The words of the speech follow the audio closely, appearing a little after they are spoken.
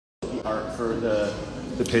do art for the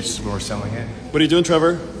pitch when we're selling it. What are you doing,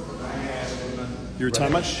 Trevor? You're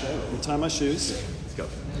tying my shoes. Let's go.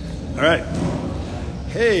 All right.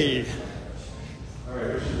 Hey.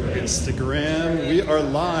 Instagram. We are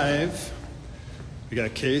live. We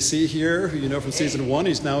got Casey here, who you know from season 1.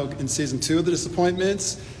 He's now in season 2 of The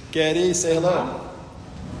Disappointments. Gedde, say hello.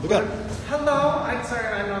 Look up. Hello. I'm sorry.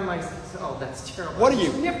 I'm on my. Oh, that's terrible. What are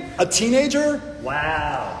you? Yep. A teenager?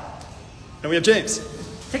 Wow. And we have James.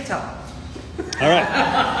 TikTok. All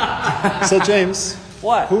right. So James,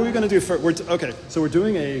 What? who are we going to do first? Okay, so we're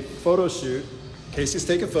doing a photo shoot. Casey's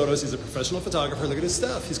taking photos. He's a professional photographer. Look at his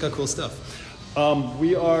stuff. He's got cool stuff.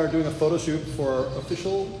 We are doing a photo shoot for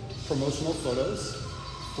official promotional photos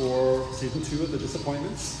for season 2 of The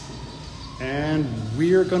Disappointments. And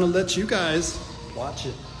we are going to let you guys watch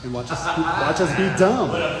it and watch us be dumb.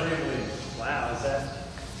 What a privilege. Wow, is that...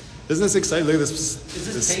 Isn't this exciting? Look at this.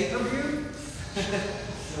 Is this paid from you?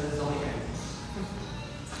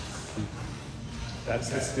 That's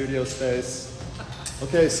the studio space.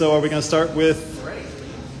 Okay, so are we going to start with...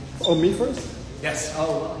 Oh, me first? Yes.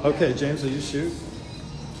 Oh. Okay, James, will you shoot?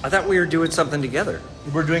 I thought we were doing something together.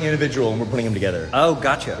 We're doing individual and we're putting them together. Oh,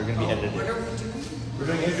 gotcha. They're going to be edited. We're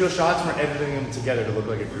doing individual shots and we're editing them together to look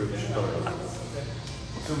like a group photo.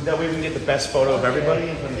 So that way we can get the best photo of everybody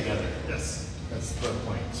and put them together. Yes. That's the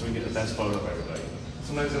point. So we get the best photo of everybody.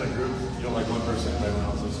 Sometimes in a group, you don't like one person, but everyone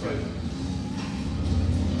else looks good.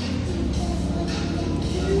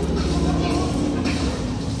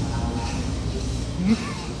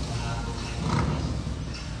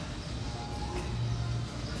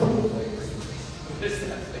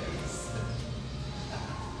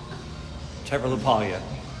 Trevor LaPaglia,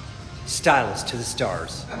 stylist to the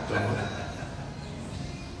stars.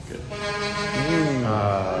 Good.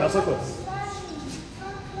 Now so close.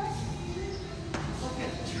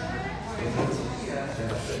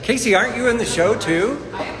 Casey, aren't you in the show too?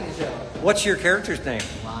 I am in the show. What's your character's name?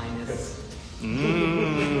 Linus.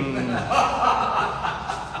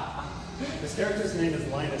 His character's name is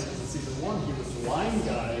Linus because in season 1 he was line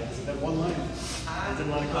guy because he had one line. He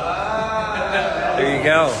didn't want to go. There you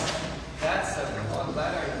go. That's so cool. I'm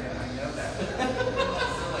glad I know that.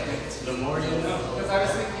 The more you know. Because I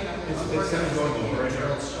was thinking of It's kind of going over right now.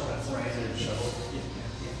 That's right.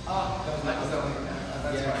 Oh, that was only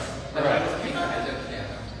that's fine. All right.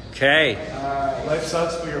 Okay. Life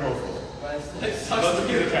sucks, but you're hopeful. Let's look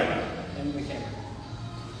at the camera. In the camera.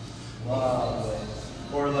 Wow.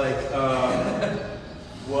 Or like,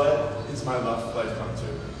 what is my life come to?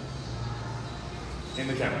 In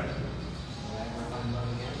the camera.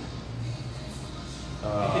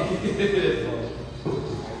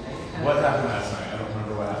 What happened last night? I don't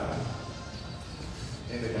remember what happened.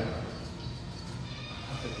 In the camera.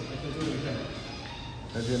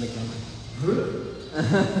 They're doing the camera.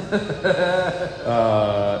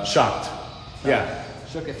 Shocked. Yeah.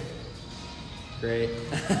 Shook it. Great.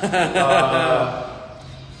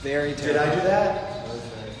 Very Did I do that? That was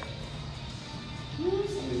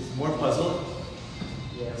very. More puzzled.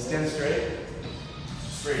 Yeah. Stand straight.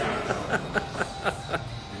 Straight on.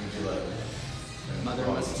 Mother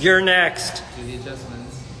must You're next. do the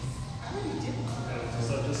adjustments.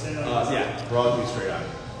 So just say Yeah, we're all doing straight on.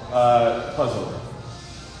 Puzzled.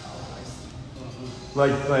 Huh?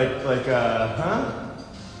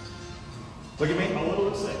 Look at me. what it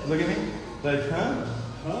looks like. Look at me. Like, huh?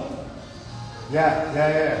 Huh? Yeah.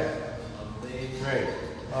 Great.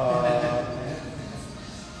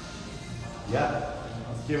 Yeah.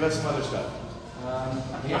 Give us some other stuff. Hands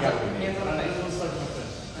on the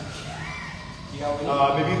face. You got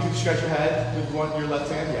one? Maybe you can scratch your head with your left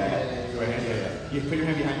hand. Yeah. Your right hand. Yeah. You put your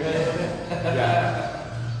hand behind your head a little bit.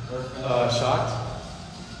 Yeah. Shocked.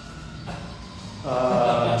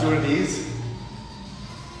 Do one of these.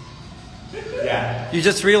 Yeah. You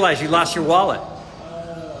just realized you lost your wallet.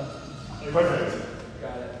 Perfect.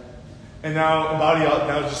 Got it. And now embody.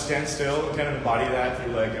 Now just stand still and kind of embody that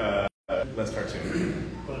through like less cartoon.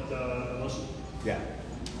 But emotion. Yeah.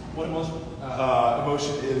 What emotion?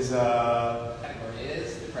 Emotion is. Category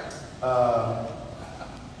is depressed.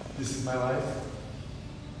 This is my life.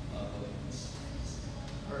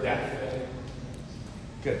 Yeah.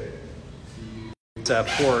 Good. It's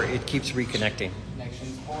poor. It keeps reconnecting.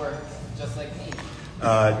 Connections poor, just like me.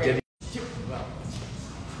 Gedde. Well,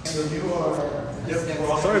 So you are.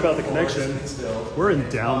 Sorry about the connection. We're in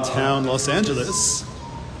downtown Los Angeles.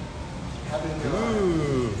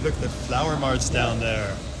 Ooh, look at the flower marts down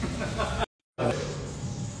there.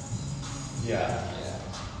 Yeah.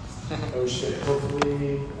 Oh shit.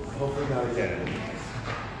 Hopefully not again.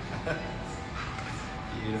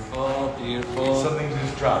 beautiful, beautiful. Something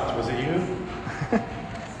just dropped. Was it you?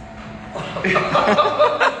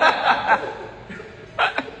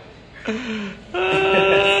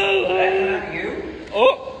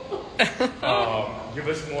 Give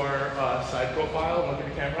us more side profile. Look at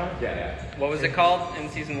the camera. Yeah. What was it called in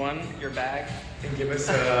season 1? Your bag? And give us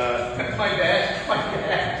My bag.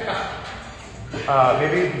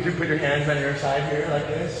 maybe you put your hands on your side here like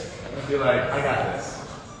this. And be like, I got this.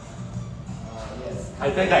 Yes. I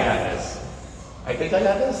think I got this. I think I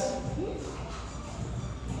got this.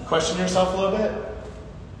 Question yourself a little bit.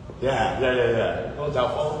 Yeah. A little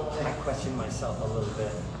doubtful. I question myself a little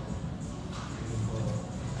bit.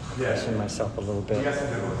 Yeah. Question myself a little You bit. got some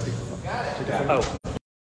good ones. Got it.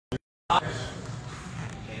 Oh.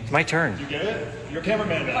 It's my turn. You get it? You're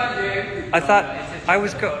cameraman now. I thought I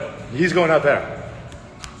was He's going out there.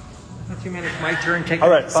 What do you mean it's my turn? Take All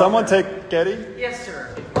right, someone take Gedde. Yes,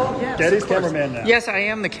 sir. Oh, yes. Gedde's cameraman now. Yes, I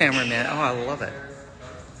am the cameraman. Oh, I love it.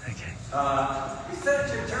 Okay. You said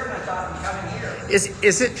it's your turn. I thought I'm coming here.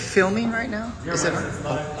 Is it filming right now? Is it?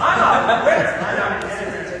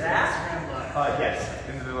 Yes.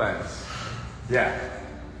 Into the lens. Yeah.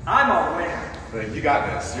 I'm a winner. But you got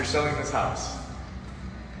this. You're selling this house.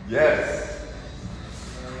 Yes.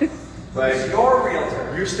 Like Your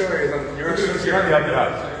realtor. your story is on you're on the up and up.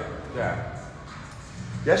 Yeah.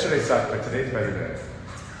 Yesterday sucked, but today's better day.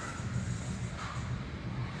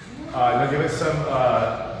 Now give us some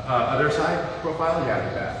other side profile. Yeah,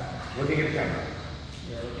 like that. Looking at the camera.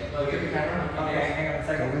 Look at the camera. Okay, hang on a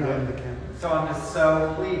second. So I'm just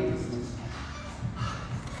so pleased.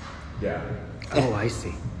 Yeah. Oh, I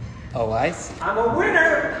see. Oh, I see. I'm a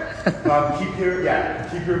winner.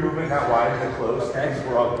 Keep your movement not wide and close. Okay. Because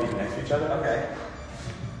we're all being next to each other. Okay.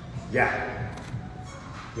 Yeah.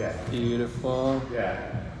 Yeah. Beautiful.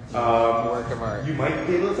 Yeah. Work of art. You might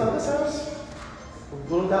be able to sell this house. A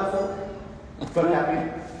little doubtful, but happy.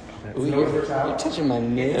 Ooh, No you're first out. touching my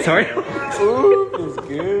neck. Sorry. Ooh, feels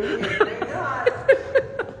good.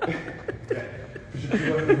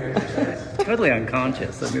 Totally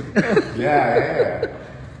unconscious. Yeah.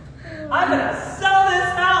 I'm gonna sell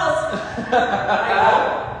this house.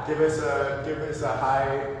 Give us a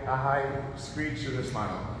high screech with a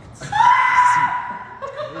smile.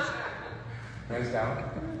 Hands down.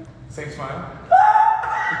 Same smile.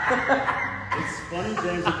 It's funny,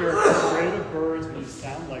 James, if you're afraid of birds, but you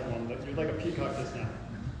sound like one. You're like a peacock just now.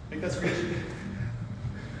 I think that's great.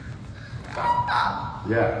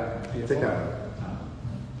 Yeah. Take that.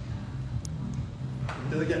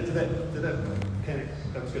 Do it again. Do that. Okay,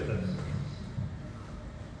 that was good then.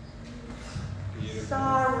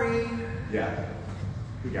 Sorry. Yeah.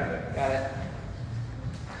 We got it. Got it.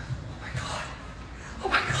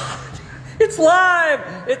 It's live.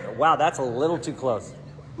 Wow, that's a little too close.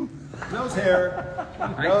 Nose hair.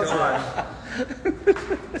 Nose hair.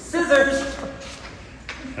 Scissors.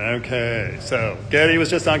 Okay, so Gedde was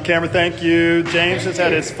just on camera. Thank you. James just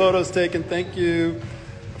had his photos taken. Thank you.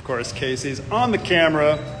 Of course, Casey's on the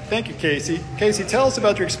camera. Thank you, Casey. Casey, tell us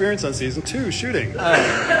about your experience on season 2 shooting. What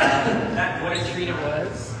a treat it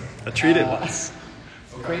was. A treat it was.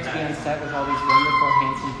 Great to be on set with all these wonderful,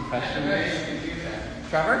 handsome professionals.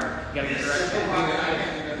 Trevor, you gotta get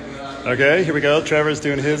directed. Okay, here we go. Trevor's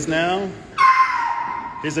doing his now.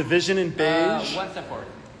 Here's a vision in beige. One step forward.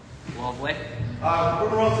 Lovely.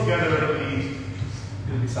 When we're all together, it'll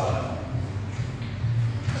be solid.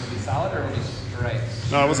 Will it be solid or will it be straight?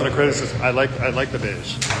 No, it wasn't a criticism. I like the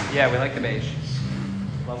beige. Yeah, we like the beige.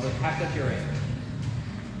 Lovely. Packed up your right.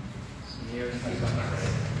 Here's my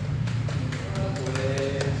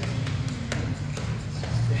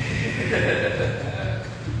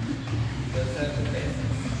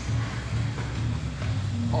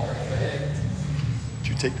Perfect. Would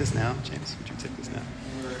you take this now, James? Would you take this now?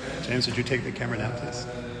 James, would you take the camera now, please?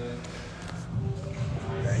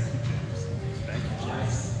 Thank you, James. Thank you,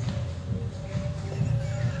 James.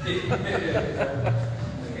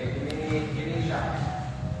 Okay, give me a shot.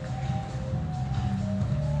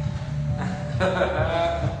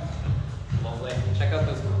 Lovely. Check out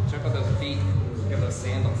those feet. Look at those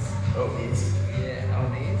sandals. Oh, these. Yeah, oh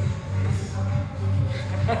these.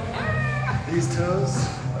 These toes.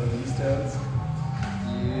 Oh, these toes.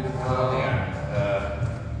 Beautiful.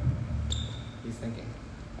 Yeah. He's thinking.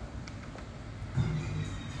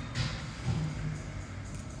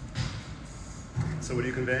 So what are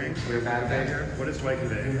you conveying? We're bad at here. What is Dwight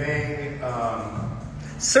conveying? Conveying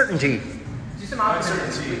Certainty. Do some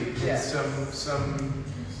uncertainty. Yeah. Some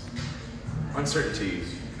uncertainty.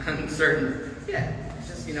 Uncertain. Yeah.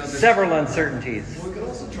 Just Several uncertainties. Well, we could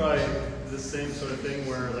also try the same sort of thing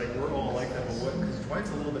where like we're all like that, but what? Because Dwight's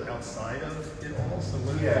a little bit outside of it all, so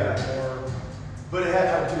what if Yeah. more? But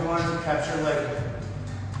do you want to capture like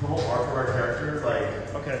the whole arc of our character,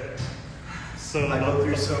 like. Okay. So I go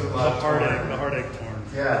through some the heartache torn.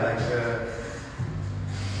 Yeah, like.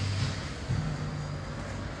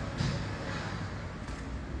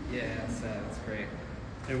 Yeah, that's great.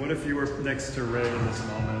 Hey, what if you were next to Ray in this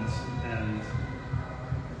moment and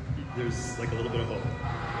there's like a little bit of hope?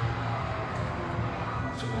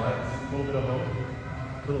 So what? A little bit of hope.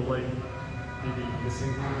 A little like maybe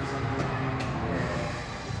missing here or something.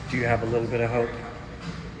 Do you have a little bit of hope?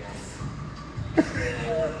 Yes.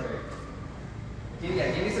 Give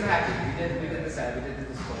me some hacking. We did this side. We did the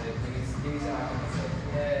display. Give me some hacking.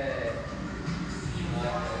 Yay.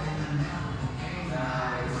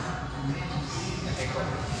 Nice. Okay, cool. I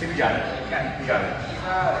think we got it. We got it.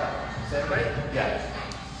 Is that everybody? Yeah.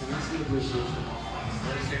 Can we see the blue shirt?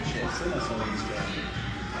 Blue suit shit. I've seen that on Instagram.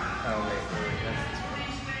 Oh, wait.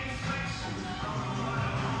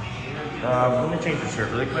 That's Let me change the shirt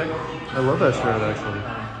really quick. I love that shirt actually.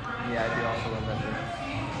 yeah, I do also love that shirt.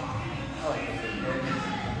 I like this shirt.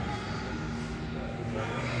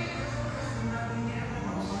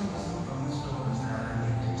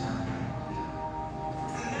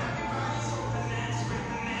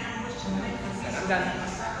 I'm done.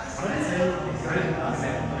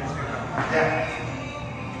 Yeah.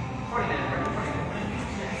 40 minutes.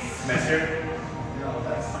 Nice shirt.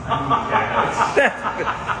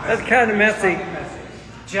 That's kind of messy.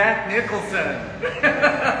 Jack Nicholson.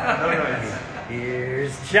 No.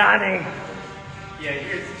 Here's Johnny. Yeah,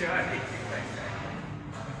 here's Johnny.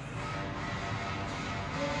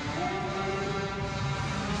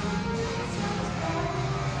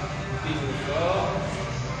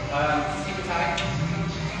 Keep it tight.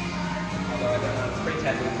 Although I don't know, it's pretty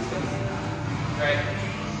taboo these days. Right.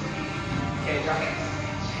 Okay, drop it.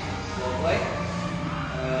 Play.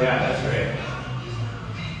 Yeah, that's great.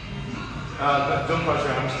 But don't cross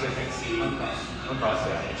your arms because I can't see. Uncross. Uncross,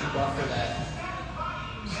 yeah. You should go for that.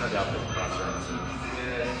 Just not the outfit, cross your arms.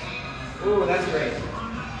 Good. Ooh, that's great.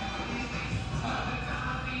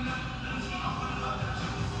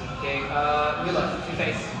 Okay, Mila, two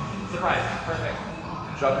face. Surprise. Perfect.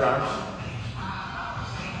 Drop your arms.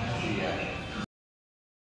 Yeah.